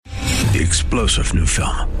The explosive new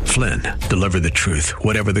film, Flynn, deliver the truth,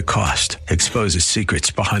 whatever the cost, exposes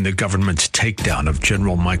secrets behind the government's takedown of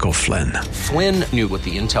General Michael Flynn. Flynn knew what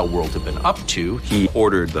the intel world had been up to. He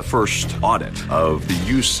ordered the first audit of the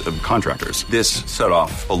use of contractors. This set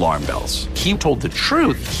off alarm bells. He told the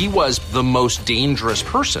truth. He was the most dangerous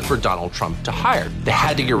person for Donald Trump to hire. They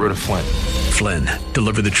had to get rid of Flynn. Flynn,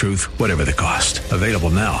 deliver the truth, whatever the cost. Available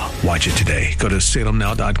now. Watch it today. Go to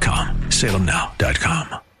salemnow.com.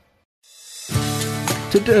 salemnow.com.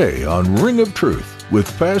 Today on Ring of Truth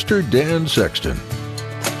with Pastor Dan Sexton.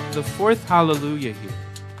 The fourth hallelujah here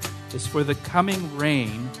is for the coming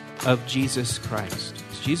reign of Jesus Christ.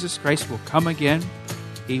 Jesus Christ will come again.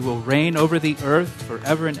 He will reign over the earth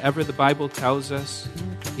forever and ever, the Bible tells us.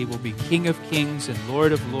 He will be King of kings and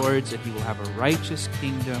Lord of lords, and he will have a righteous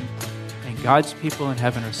kingdom. And God's people in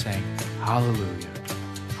heaven are saying, hallelujah,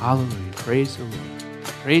 hallelujah, praise the Lord.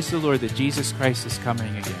 Praise the Lord that Jesus Christ is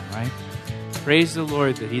coming again, right? Praise the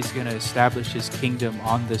Lord that he's going to establish his kingdom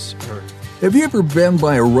on this earth. Have you ever been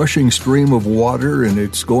by a rushing stream of water and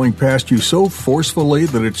it's going past you so forcefully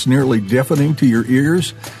that it's nearly deafening to your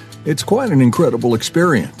ears? It's quite an incredible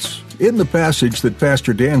experience. In the passage that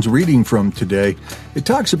Pastor Dan's reading from today, it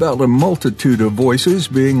talks about a multitude of voices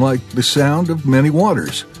being like the sound of many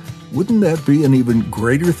waters. Wouldn't that be an even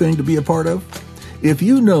greater thing to be a part of? If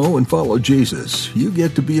you know and follow Jesus, you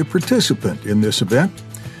get to be a participant in this event.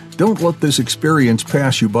 Don't let this experience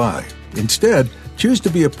pass you by. Instead, choose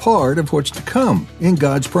to be a part of what's to come in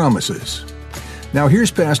God's promises. Now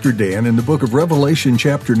here's Pastor Dan in the book of Revelation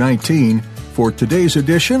chapter 19 for today's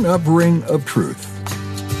edition of Ring of Truth.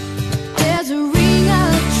 There's a ring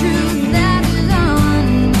of truth that is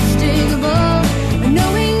unmistakable,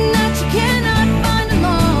 knowing that you cannot find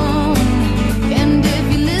alone. And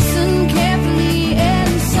if you listen carefully,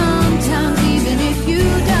 and sometimes even if you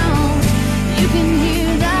don't, you can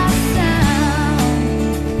hear that sound.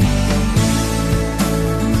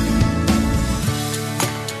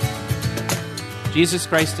 Jesus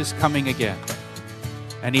Christ is coming again.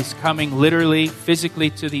 And he's coming literally, physically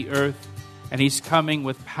to the earth. And he's coming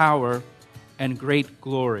with power and great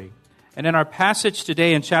glory. And in our passage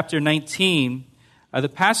today in chapter 19, the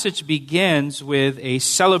passage begins with a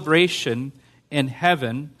celebration in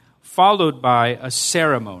heaven, followed by a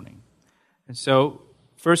ceremony. And so,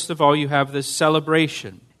 first of all, you have this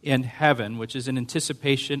celebration in heaven, which is an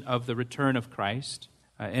anticipation of the return of Christ.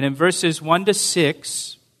 And in verses 1 to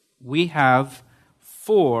 6, we have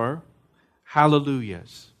 4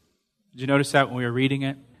 hallelujahs. Did you notice that when we were reading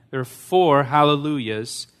it? There are 4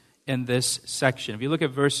 hallelujahs in this section. If you look at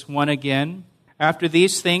verse 1 again, after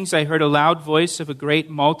these things I heard a loud voice of a great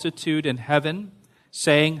multitude in heaven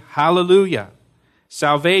saying, hallelujah!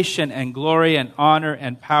 Salvation and glory and honor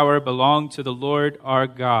and power belong to the Lord our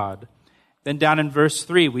God. Then down in verse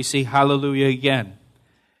 3 we see hallelujah again.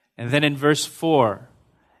 And then in verse 4,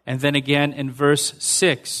 and then again in verse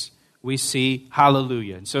 6, we see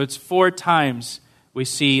hallelujah. And so it's 4 times we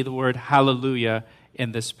see the word hallelujah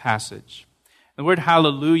in this passage. The word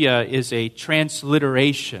hallelujah is a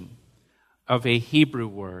transliteration of a Hebrew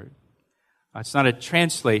word. It's not a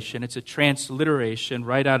translation, it's a transliteration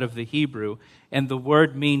right out of the Hebrew. And the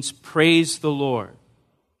word means praise the Lord.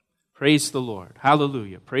 Praise the Lord.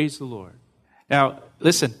 Hallelujah. Praise the Lord. Now,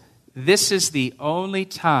 listen, this is the only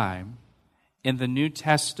time in the New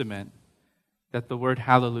Testament that the word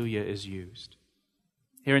hallelujah is used.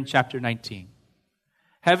 Here in chapter 19.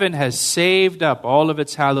 Heaven has saved up all of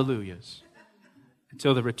its hallelujahs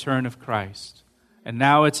until the return of Christ. And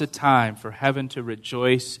now it's a time for heaven to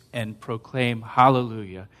rejoice and proclaim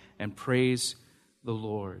hallelujah and praise the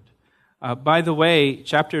Lord. By the way,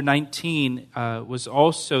 chapter 19 was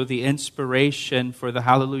also the inspiration for the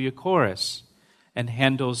hallelujah chorus and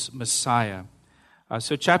Handel's Messiah.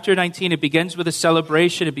 So chapter 19, it begins with a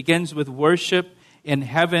celebration. It begins with worship in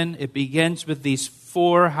heaven. It begins with these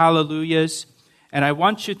 4 hallelujahs. And I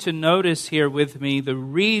want you to notice here with me the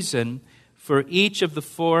reason for each of the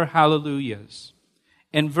 4 hallelujahs.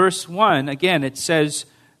 In verse 1, again, it says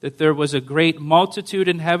that there was a great multitude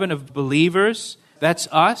in heaven of believers. That's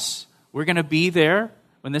us. We're going to be there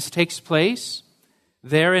when this takes place.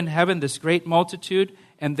 There in heaven, this great multitude,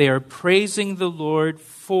 and they are praising the Lord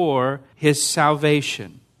for his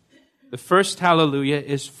salvation. The first hallelujah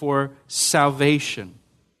is for salvation.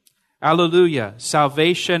 Hallelujah.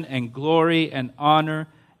 Salvation and glory and honor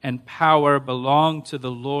and power belong to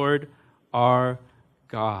the Lord our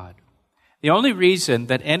God. The only reason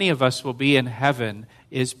that any of us will be in heaven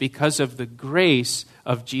is because of the grace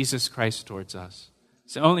of Jesus Christ towards us.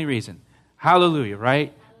 It's the only reason. Hallelujah,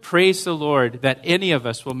 right? Praise the Lord that any of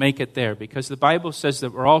us will make it there, because the Bible says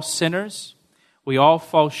that we're all sinners. We all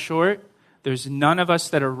fall short. There's none of us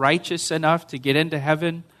that are righteous enough to get into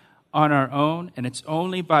heaven on our own, and it's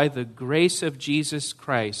only by the grace of Jesus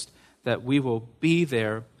Christ that we will be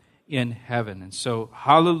there in heaven. And so,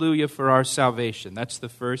 hallelujah for our salvation. That's the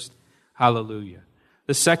first hallelujah.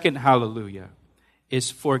 The second hallelujah is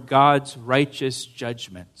for God's righteous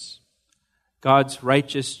judgments. God's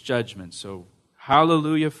righteous judgments. So,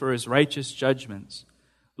 hallelujah for his righteous judgments.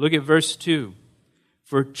 Look at verse 2.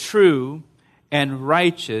 For true and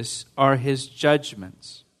righteous are his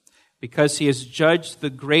judgments, because he has judged the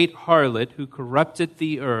great harlot who corrupted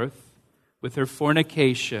the earth with her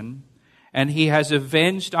fornication, and he has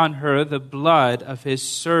avenged on her the blood of his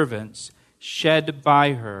servants shed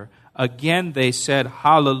by her. Again they said,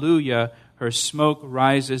 hallelujah, her smoke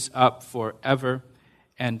rises up forever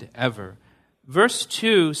and ever. Verse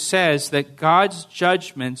 2 says that God's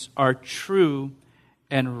judgments are true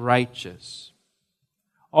and righteous.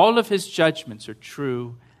 All of his judgments are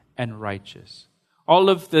true and righteous. All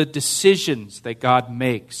of the decisions that God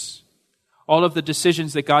makes, all of the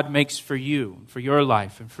decisions that God makes for you, for your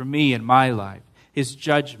life, and for me and my life, his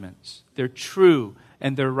judgments, they're true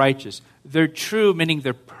and they're righteous. They're true, meaning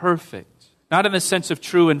they're perfect. Not in the sense of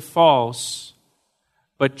true and false,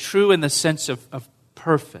 but true in the sense of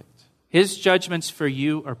perfect. His judgments for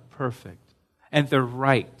you are perfect, and they're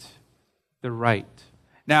right. They're right.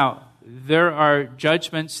 Now, there are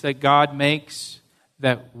judgments that God makes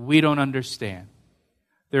that we don't understand.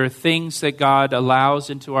 There are things that God allows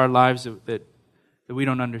into our lives that we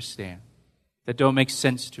don't understand, that don't make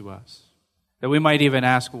sense to us, that we might even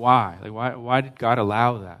ask why. Like, why did God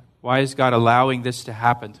allow that? Why is God allowing this to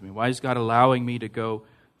happen to me? Why is God allowing me to go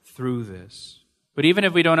through this? But even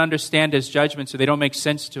if we don't understand his judgments or they don't make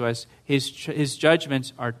sense to us, his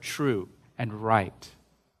judgments are true and right.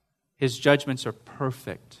 His judgments are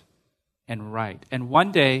perfect and right. And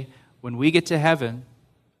one day, when we get to heaven,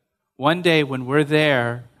 one day when we're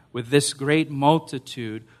there with this great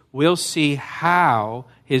multitude, we'll see how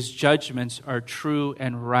his judgments are true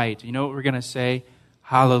and right. You know what we're going to say?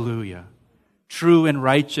 Hallelujah. True and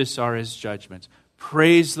righteous are his judgments.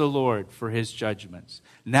 Praise the Lord for his judgments.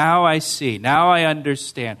 Now I see. Now I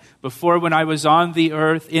understand. Before, when I was on the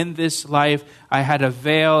earth in this life, I had a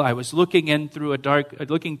veil. I was looking into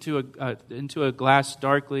a glass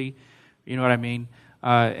darkly. You know what I mean?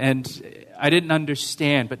 And I didn't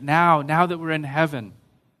understand. But now that we're in heaven,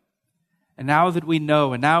 and now that we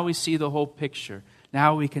know, and now we see the whole picture,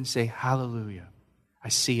 now we can say, hallelujah. I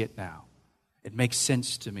see it now. It makes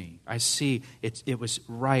sense to me. I see it was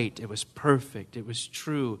right. It was perfect. It was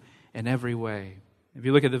true in every way. If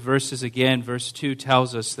you look at the verses again, verse 2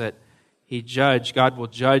 tells us that God will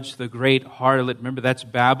judge the great harlot. Remember, that's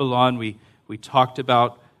Babylon. We talked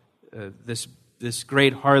about this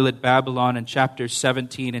great harlot Babylon in chapter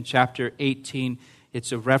 17 and chapter 18.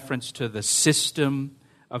 It's a reference to the system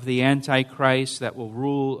of the Antichrist that will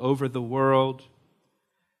rule over the world.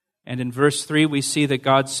 And in verse 3, we see that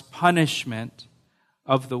God's punishment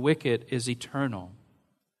of the wicked is eternal.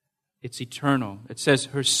 It's eternal. It says,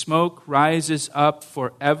 her smoke rises up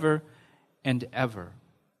forever and ever.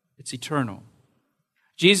 It's eternal.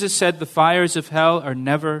 Jesus said the fires of hell are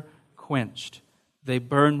never quenched. They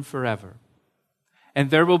burn forever.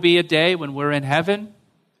 And there will be a day when we're in heaven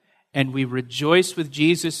and we rejoice with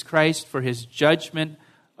Jesus Christ for his judgment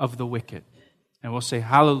of the wicked. And we'll say,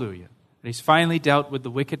 hallelujah. And he's finally dealt with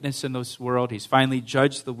the wickedness in this world. He's finally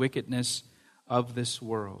judged the wickedness of this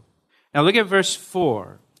world. Now look at verse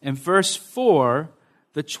 4. In verse 4,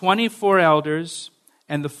 the 24 elders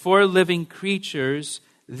and the 4 living creatures,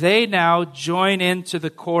 they now join into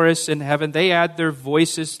the chorus in heaven. They add their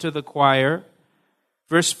voices to the choir.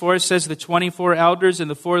 Verse 4 says the 24 elders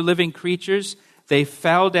and the 4 living creatures, they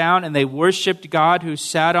fell down and they worshiped God who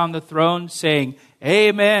sat on the throne, saying,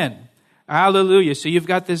 Amen. Hallelujah. So you've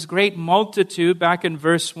got this great multitude back in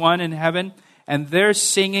verse 1 in heaven, and they're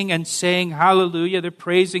singing and saying hallelujah. They're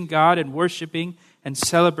praising God and worshiping and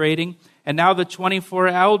celebrating. And now the 24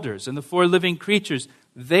 elders and the 4 living creatures,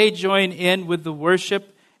 they join in with the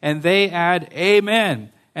worship and they add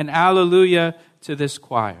amen and hallelujah to this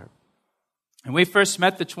choir. And we first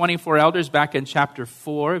met the 24 elders back in chapter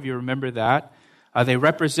 4, if you remember that. They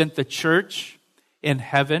represent the church in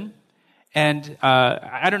heaven. And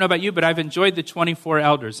I don't know about you, but I've enjoyed the 24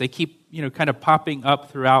 elders. They keep, kind of popping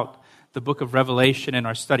up throughout the book of Revelation in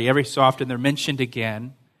our study. Every so often they're mentioned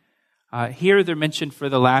again. Here they're mentioned for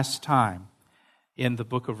the last time in the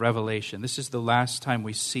book of Revelation. This is the last time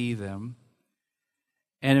we see them.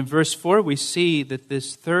 And in verse 4, we see that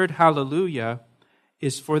this third hallelujah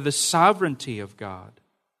is for the sovereignty of God.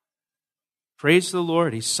 Praise the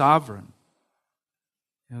Lord, he's sovereign.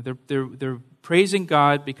 They're praising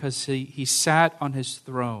God because he sat on his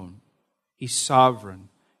throne. He's sovereign.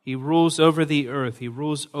 He rules over the earth. He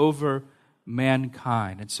rules over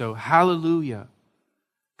mankind. And so, hallelujah,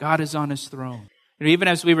 God is on his throne. Even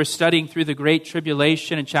as we were studying through the Great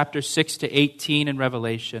Tribulation in chapter 6 to 18 in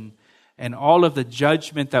Revelation, and all of the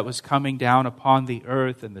judgment that was coming down upon the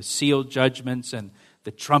earth, and the sealed judgments, and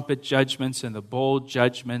the trumpet judgments, and the bowl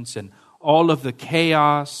judgments, and all of the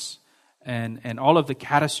chaos, and all of the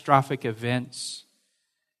catastrophic events,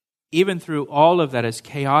 even through all of that, as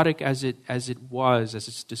chaotic as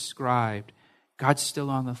it's described, God's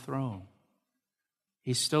still on the throne.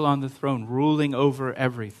 He's still on the throne, ruling over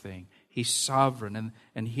everything. He's sovereign.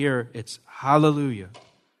 And here it's hallelujah.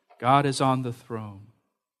 God is on the throne.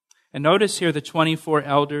 And notice here the 24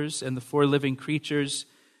 elders and the 4 living creatures.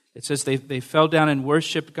 It says they fell down and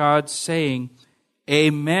worshiped God, saying,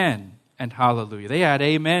 Amen and hallelujah. They add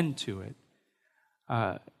amen to it.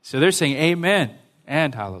 So they're saying amen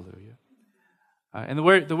and hallelujah. And the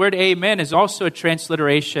word amen is also a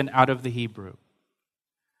transliteration out of the Hebrew.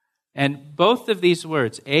 And both of these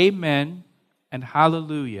words, amen and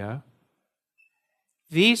hallelujah,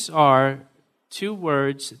 these are 2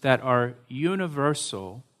 words that are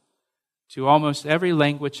universal to almost every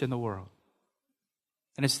language in the world.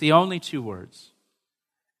 And it's the only 2 words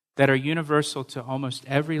that are universal to almost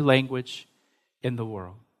every language in the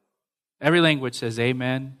world. Every language says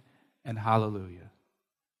amen and hallelujah.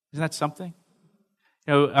 Isn't that something?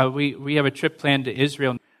 We have a trip planned to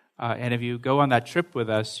Israel, and if you go on that trip with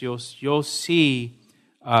us, you'll see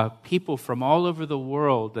people from all over the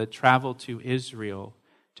world that travel to Israel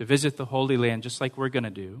to visit the Holy Land, just like we're going to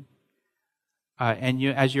do. And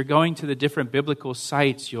as you're going to the different biblical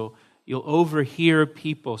sites, you'll overhear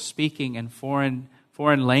people speaking in foreign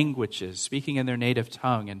languages, speaking in their native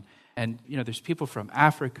tongue, and there's people from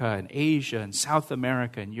Africa and Asia and South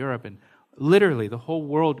America and Europe, and literally the whole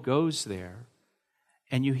world goes there.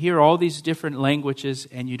 And you hear all these different languages,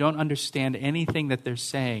 and you don't understand anything that they're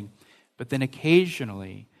saying, but then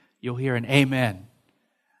occasionally you'll hear an amen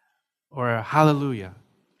or a hallelujah.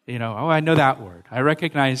 I know that word. I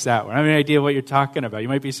recognize that word. I have no idea what you're talking about. You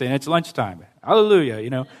might be saying, it's lunchtime.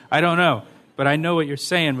 Hallelujah. I don't know. But I know what you're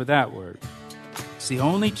saying with that word. It's the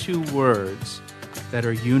only 2 words that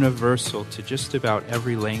are universal to just about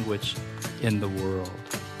every language in the world.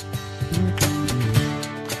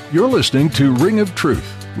 You're listening to Ring of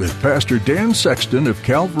Truth with Pastor Dan Sexton of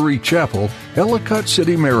Calvary Chapel, Ellicott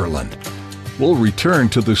City, Maryland. We'll return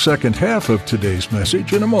to the second half of today's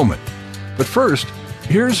message in a moment. But first,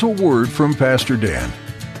 here's a word from Pastor Dan.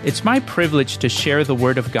 It's my privilege to share the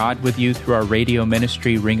Word of God with you through our radio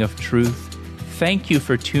ministry, Ring of Truth. Thank you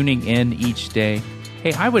for tuning in each day.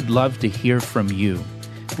 Hey, I would love to hear from you.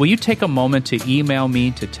 Will you take a moment to email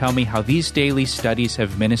me to tell me how these daily studies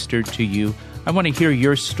have ministered to you? I want to hear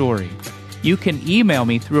your story. You can email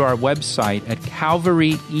me through our website at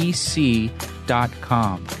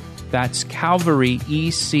calvaryec.com. That's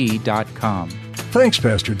calvaryec.com. Thanks,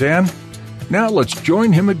 Pastor Dan. Now let's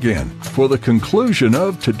join him again for the conclusion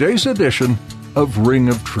of today's edition of Ring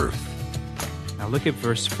of Truth. Now look at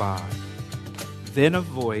verse 5. Then a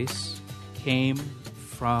voice came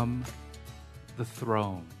from the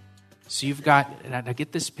throne. So you've got, now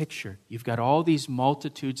get this picture, you've got all these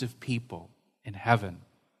multitudes of people in heaven,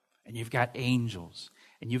 and you've got angels,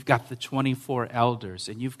 and you've got the 24 elders,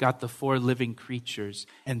 and you've got the 4 living creatures,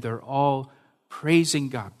 and they're all praising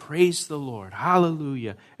God. Praise the Lord.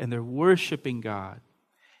 Hallelujah. And they're worshiping God.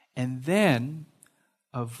 And then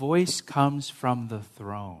a voice comes from the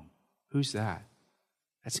throne. Who's that?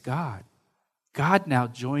 That's God. God now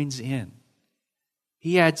joins in.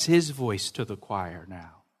 He adds his voice to the choir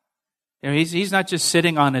now. He's not just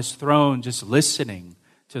sitting on his throne, just listening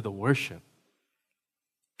to the worship.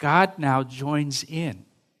 God now joins in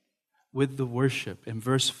with the worship. In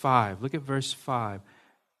verse 5, look at verse 5.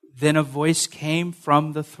 Then a voice came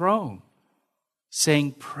from the throne,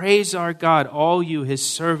 saying, Praise our God, all you, his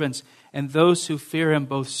servants, and those who fear him,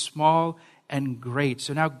 both small and great.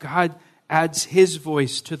 So now God adds his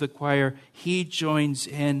voice to the choir. He joins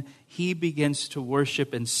in. He begins to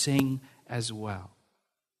worship and sing as well.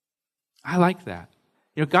 I like that.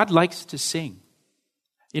 God likes to sing.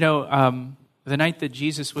 The night that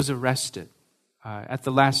Jesus was arrested at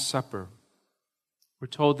the Last Supper, we're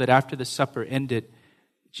told that after the supper ended,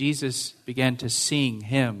 Jesus began to sing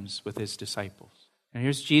hymns with his disciples. And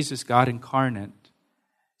here's Jesus, God incarnate,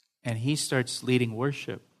 and he starts leading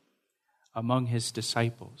worship among his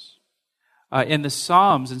disciples. In the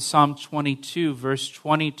Psalms, in Psalm 22, verse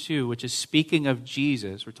 22, which is speaking of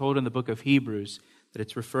Jesus, we're told in the book of Hebrews that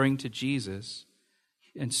it's referring to Jesus.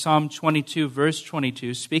 In Psalm 22, verse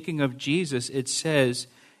 22, speaking of Jesus, it says,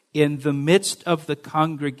 "In the midst of the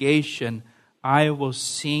congregation, I will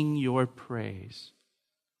sing your praise."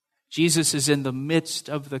 Jesus is in the midst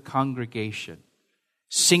of the congregation,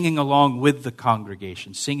 singing along with the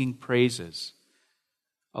congregation, singing praises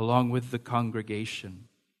along with the congregation.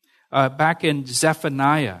 Back in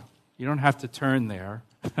Zephaniah, you don't have to turn there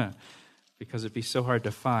because it'd be so hard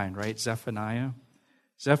to find, right? Zephaniah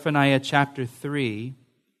chapter 3.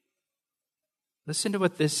 Listen to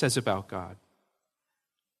what this says about God.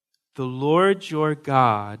 "The Lord your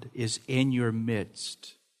God is in your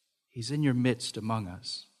midst." He's in your midst among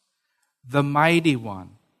us. "The mighty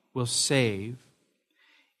one will save.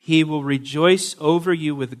 He will rejoice over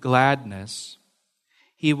you with gladness.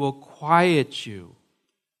 He will quiet you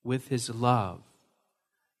with his love."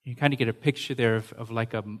 You kind of get a picture there of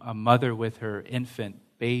like a mother with her infant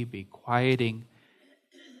baby, quieting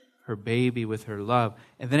her baby with her love.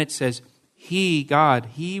 And then it says, He, God,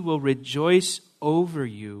 He will rejoice over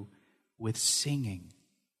you with singing.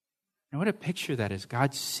 Now what a picture that is.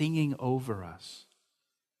 God singing over us.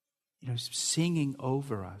 Singing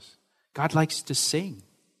over us. God likes to sing.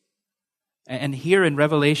 And here in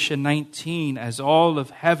Revelation 19, as all of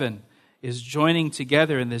heaven is joining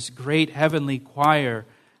together in this great heavenly choir,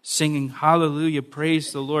 singing hallelujah,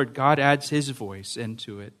 praise the Lord, God adds His voice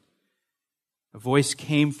into it. A voice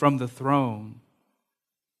came from the throne.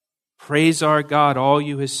 "Praise our God, all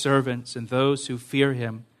you His servants, and those who fear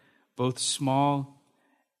Him, both small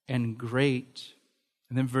and great."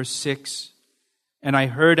 And then verse 6, "And I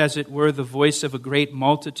heard as it were the voice of a great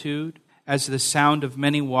multitude, as the sound of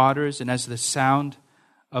many waters, and as the sound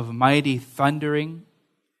of mighty thundering,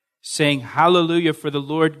 saying, Hallelujah, for the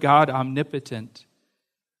Lord God omnipotent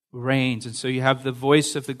reigns." And so you have the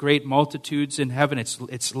voice of the great multitudes in heaven.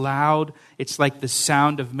 It's loud. It's like the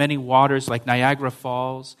sound of many waters, like Niagara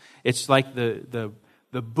Falls. It's like the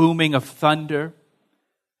booming of thunder.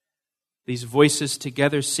 These voices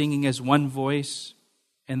together singing as one voice.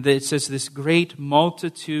 And it says this great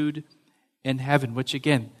multitude in heaven, which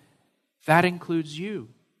again, that includes you.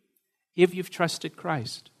 If you've trusted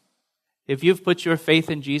Christ, if you've put your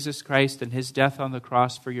faith in Jesus Christ and His death on the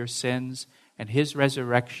cross for your sins and His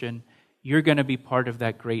resurrection, you're going to be part of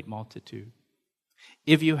that great multitude.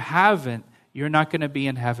 If you haven't, you're not going to be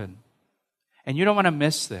in heaven. And you don't want to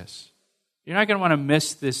miss this. You're not going to want to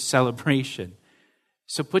miss this celebration.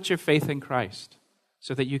 So put your faith in Christ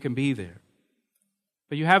so that you can be there.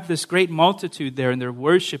 But you have this great multitude there, and they're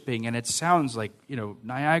worshiping, and it sounds like,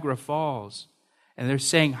 Niagara Falls. And they're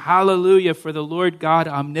saying, Hallelujah, for the Lord God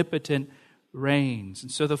omnipotent reigns.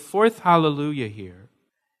 And so the fourth hallelujah here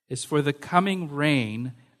is for the coming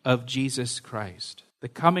reign of Jesus Christ. The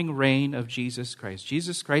coming reign of Jesus Christ.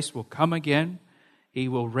 Jesus Christ will come again. He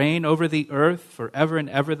will reign over the earth forever and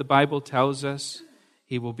ever, the Bible tells us.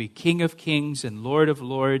 He will be King of kings and Lord of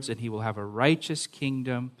lords, and He will have a righteous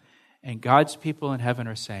kingdom. And God's people in heaven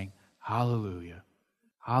are saying, Hallelujah,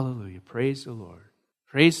 hallelujah, praise the Lord.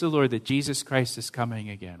 Praise the Lord that Jesus Christ is coming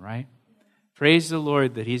again, right? Praise the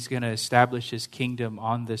Lord that He's going to establish His kingdom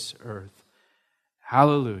on this earth.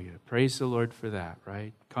 Hallelujah. Praise the Lord for that,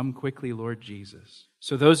 right? Come quickly, Lord Jesus.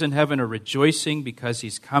 So those in heaven are rejoicing because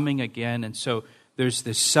He's coming again. And so there's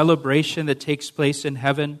this celebration that takes place in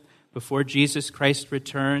heaven before Jesus Christ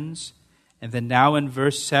returns. And then now in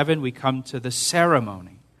verse 7, we come to the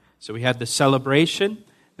ceremony. So we had the celebration.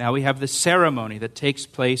 Now we have the ceremony that takes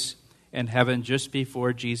place in heaven just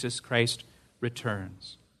before Jesus Christ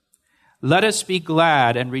returns. Let us be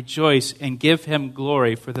glad and rejoice and give Him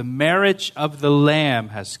glory, for the marriage of the Lamb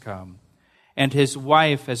has come, and His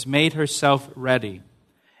wife has made herself ready.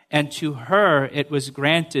 And to her it was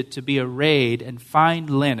granted to be arrayed in fine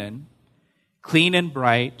linen, clean and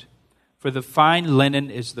bright, for the fine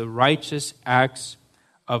linen is the righteous acts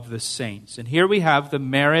of the saints. And here we have the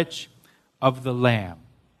marriage of the Lamb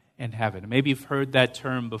in heaven. Maybe you've heard that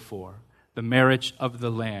term before, the marriage of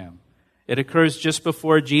the Lamb. It occurs just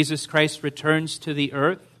before Jesus Christ returns to the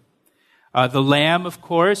earth. The Lamb, of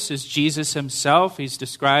course, is Jesus Himself. He's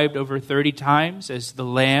described over 30 times as the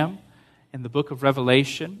Lamb in the book of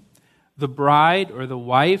Revelation. The bride or the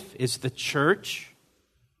wife is the church,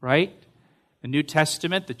 right? The New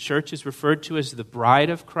Testament, the church is referred to as the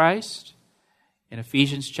bride of Christ. In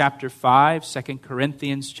Ephesians chapter 5, 2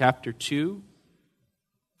 Corinthians chapter 2,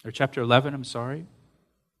 or chapter 11, I'm sorry.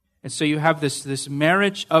 And so you have this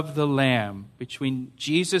marriage of the Lamb between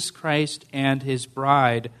Jesus Christ and His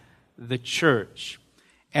bride, the church.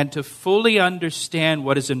 And to fully understand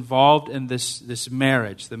what is involved in this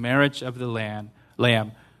marriage, the marriage of the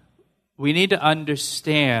Lamb, we need to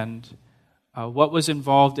understand what was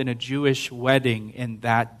involved in a Jewish wedding in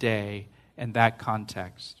that day and that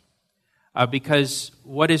context. Because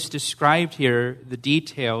what is described here, the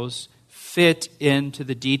details, fit into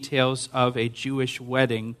the details of a Jewish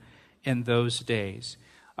wedding in those days.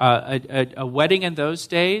 A wedding in those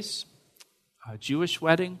days, a Jewish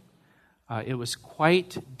wedding, it was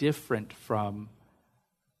quite different from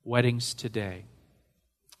weddings today.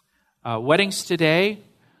 Weddings today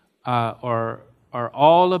are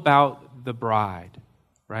all about the bride,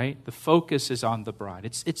 right? The focus is on the bride.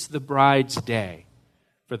 It's the bride's day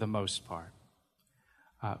for the most part.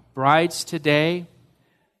 Brides today,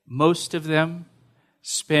 most of them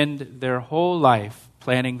spend their whole life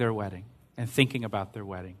planning their wedding and thinking about their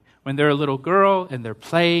wedding. When they're a little girl and they're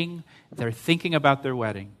playing, they're thinking about their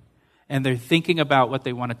wedding. And they're thinking about what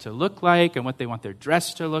they want it to look like and what they want their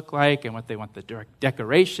dress to look like and what they want the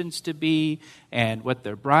decorations to be and what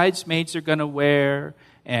their bridesmaids are going to wear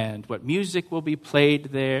and what music will be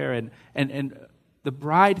played there. And the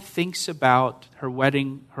bride thinks about her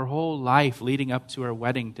wedding, her whole life leading up to her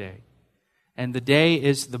wedding day. And the day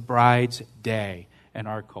is the bride's day in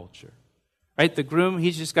our culture. Right? The groom,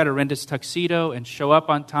 he's just got to rent his tuxedo and show up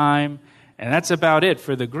on time. And that's about it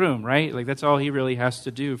for the groom, right? Like that's all he really has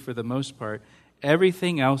to do for the most part.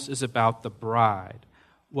 Everything else is about the bride.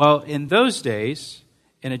 Well, in those days,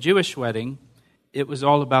 in a Jewish wedding, it was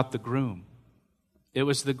all about the groom. It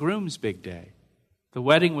was the groom's big day. The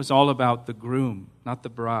wedding was all about the groom, not the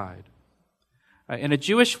bride. In a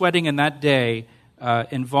Jewish wedding in that day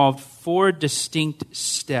involved 4 distinct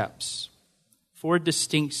steps. 4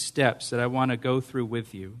 distinct steps that I want to go through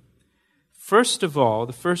with you. First of all,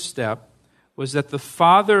 the first step was that the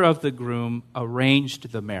father of the groom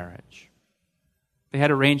arranged the marriage. They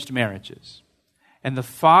had arranged marriages. And the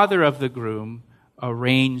father of the groom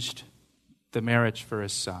arranged the marriage for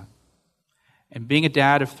his son. And being a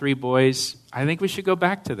dad of 3 boys, I think we should go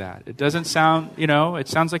back to that. It doesn't sound, it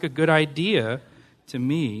sounds like a good idea to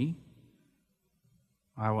me.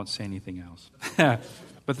 I won't say anything else.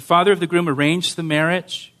 But the father of the groom arranged the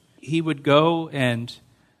marriage. He would go and,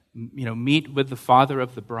 meet with the father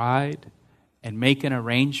of the bride and make an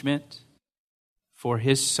arrangement for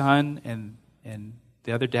his son and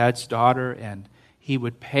the other dad's daughter, and he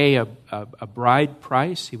would pay a bride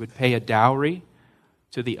price. He would pay a dowry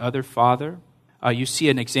to the other father. You see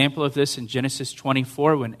an example of this in Genesis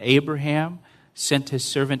 24 when Abraham sent his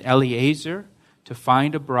servant Eliezer to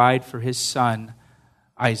find a bride for his son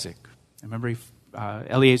Isaac. Remember,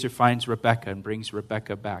 Eliezer finds Rebekah and brings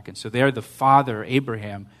Rebekah back. And so there the father,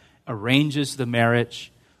 Abraham, arranges the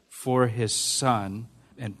marriage for his son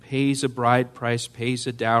and pays a bride price, pays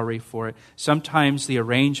a dowry for it. Sometimes the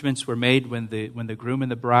arrangements were made when the groom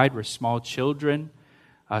and the bride were small children.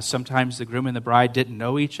 Sometimes the groom and the bride didn't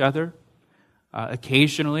know each other.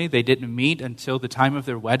 Occasionally they didn't meet until the time of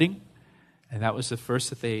their wedding. And that was the first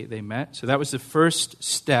that they met. So that was the first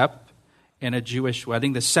step in a Jewish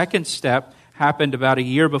wedding. The second step happened about a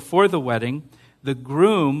year before the wedding. The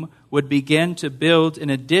groom would begin to build an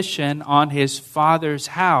addition on his father's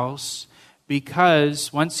house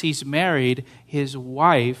because once he's married, his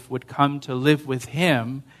wife would come to live with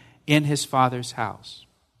him in his father's house.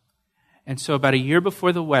 And so about a year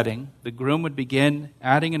before the wedding, the groom would begin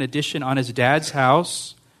adding an addition on his dad's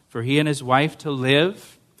house for he and his wife to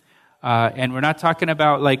live. And we're not talking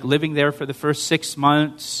about like living there for the first 6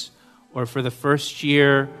 months or for the first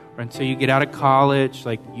year or until you get out of college.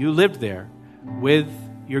 Like you lived there with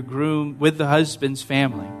your groom, with the husband's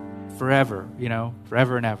family forever,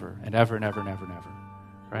 forever and ever, and ever and ever and ever and ever,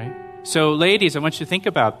 right? So ladies, I want you to think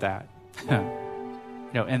about that.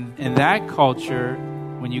 In that culture,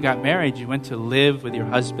 when you got married, you went to live with your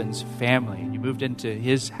husband's family and you moved into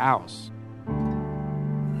his house.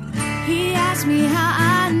 He asked me how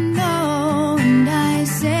I know, and I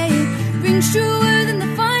say it rings truer than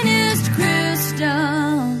the finest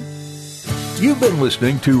crystal. You've been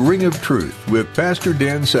listening to Ring of Truth with Pastor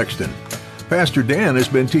Dan Sexton. Pastor Dan has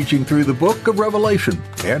been teaching through the book of Revelation,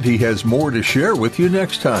 and he has more to share with you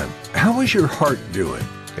next time. How is your heart doing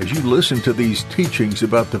as you listen to these teachings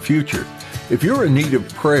about the future? If you're in need of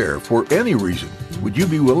prayer for any reason, would you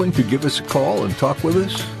be willing to give us a call and talk with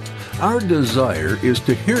us? Our desire is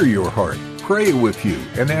to hear your heart, pray with you,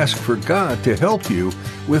 and ask for God to help you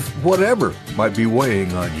with whatever might be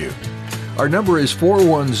weighing on you. Our number is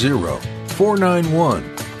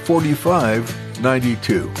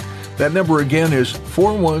 410-491-4592. That number again is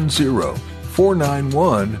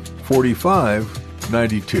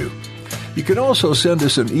 410-491-4592. You can also send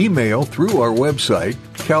us an email through our website,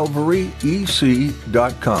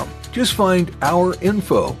 calvaryec.com. Just find Our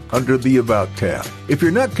Info under the About tab. If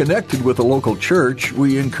you're not connected with a local church,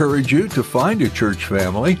 we encourage you to find a church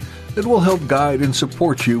family that will help guide and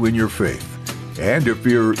support you in your faith. And if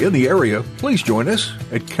you're in the area, please join us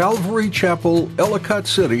at Calvary Chapel, Ellicott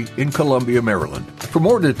City in Columbia, Maryland. For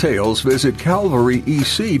more details, visit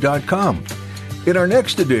calvaryec.com. In our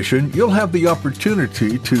next edition, you'll have the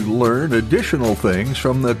opportunity to learn additional things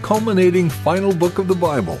from the culminating final book of the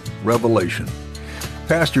Bible, Revelation.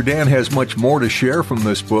 Pastor Dan has much more to share from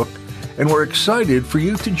this book, and we're excited for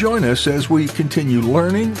you to join us as we continue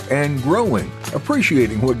learning and growing,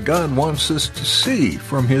 appreciating what God wants us to see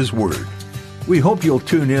from His Word. We hope you'll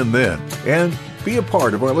tune in then and be a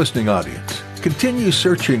part of our listening audience. Continue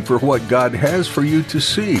searching for what God has for you to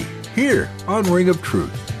see here on Ring of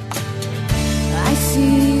Truth. I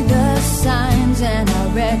see the signs and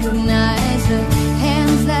I recognize the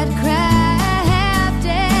hands that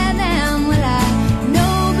crafted them. Well, I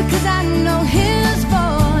know because I know His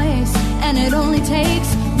voice, and it only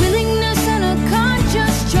takes willingness and a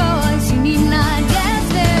conscious choice. You need not guess,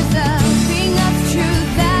 there's a ring of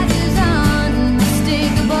truth that is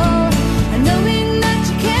unmistakable, knowing that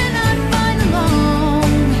you cannot find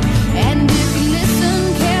alone. And if you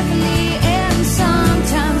listen carefully, and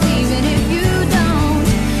sometimes even if you don't,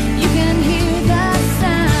 you can hear the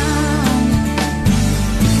sound.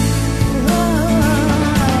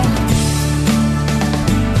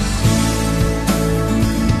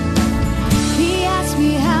 He asked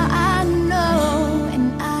me how I know,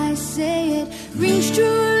 and I say it rings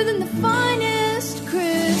truer than the finest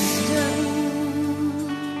crystal.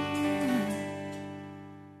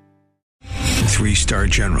 3-star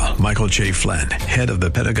General Michael J. Flynn, head of the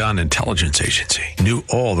Pentagon Intelligence Agency, knew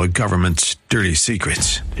all the government's dirty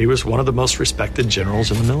secrets. He was one of the most respected generals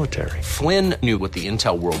in the military. Flynn knew what the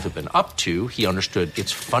intel world had been up to. He understood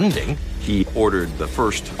its funding. He ordered the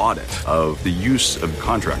first audit of the use of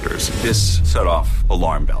contractors. This set off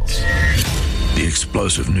alarm bells. The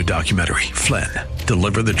explosive new documentary, Flynn,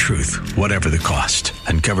 Deliver the Truth, Whatever the Cost,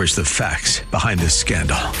 uncovers the facts behind this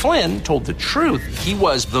scandal. Flynn told the truth. He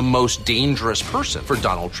was the most dangerous person for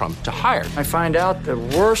Donald Trump to hire. I find out the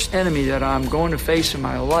worst enemy that I'm going to face in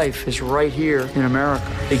my life is right here in America.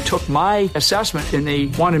 They took my assessment and they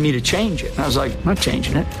wanted me to change it. And I was like, I'm not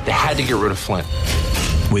changing it. They had to get rid of Flynn.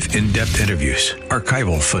 With in-depth interviews,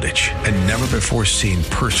 archival footage, and never-before-seen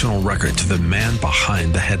personal records of the man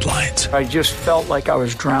behind the headlines. I just felt like I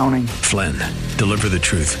was drowning. Flynn, Deliver the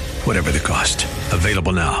Truth, Whatever the Cost.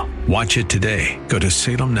 Available now. Watch it today. Go to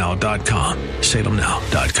salemnow.com.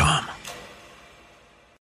 salemnow.com.